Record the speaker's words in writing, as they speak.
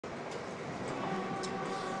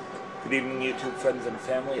Good evening, YouTube friends and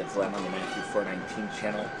family. It's Len on the Matthew 4:19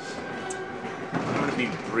 channel. I'm going to be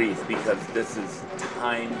brief because this is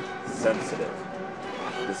time sensitive.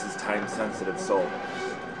 So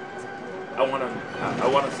I want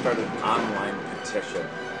to start an online petition.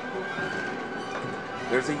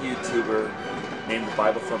 There's a YouTuber named the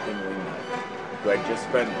Bible Thumping Wingnut who I just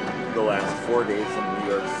spent the last 4 days in New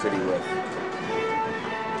York City with,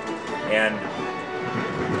 and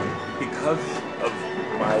because of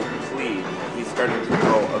my plea, he started to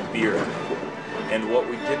grow a beard. And what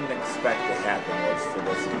we didn't expect to happen was for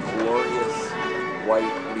this glorious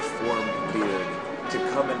white reformed beard to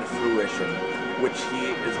come into fruition, which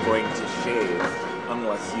he is going to shave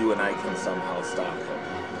unless you and I can somehow stop him.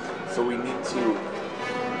 So we need to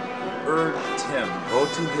urge Tim, go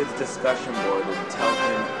to his discussion board and tell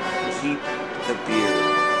him, keep the beard.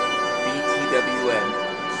 BTWN,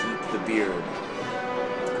 keep the beard.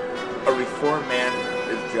 A reformed man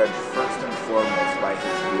is judged first and foremost by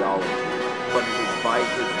his theology, but it is by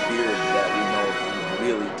his beard that we know he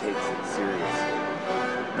really takes it seriously.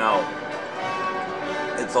 Now,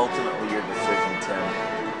 it's ultimately your decision, Tim,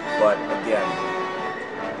 but again,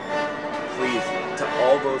 please, to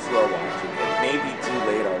all those who are watching, it may be too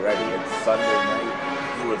late already. It's Sunday night.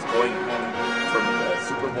 He was going home from the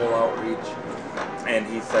Super Bowl outreach, and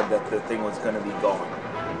he said that the thing was going to be gone.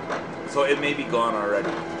 So it may be gone already.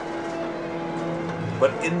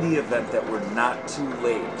 But in the event that we're not too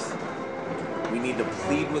late, we need to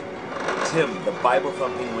plead with Tim, the Bible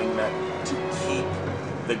Thumping Wingnut, to keep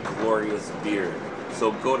the glorious beard.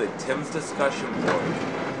 So go to Tim's discussion board,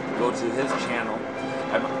 go to his channel.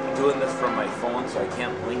 I'm doing this from my phone, so I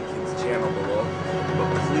can't link his channel below, but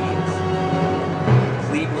please,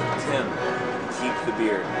 plead with Tim, keep the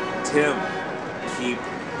beard. Tim, keep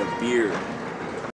the beard.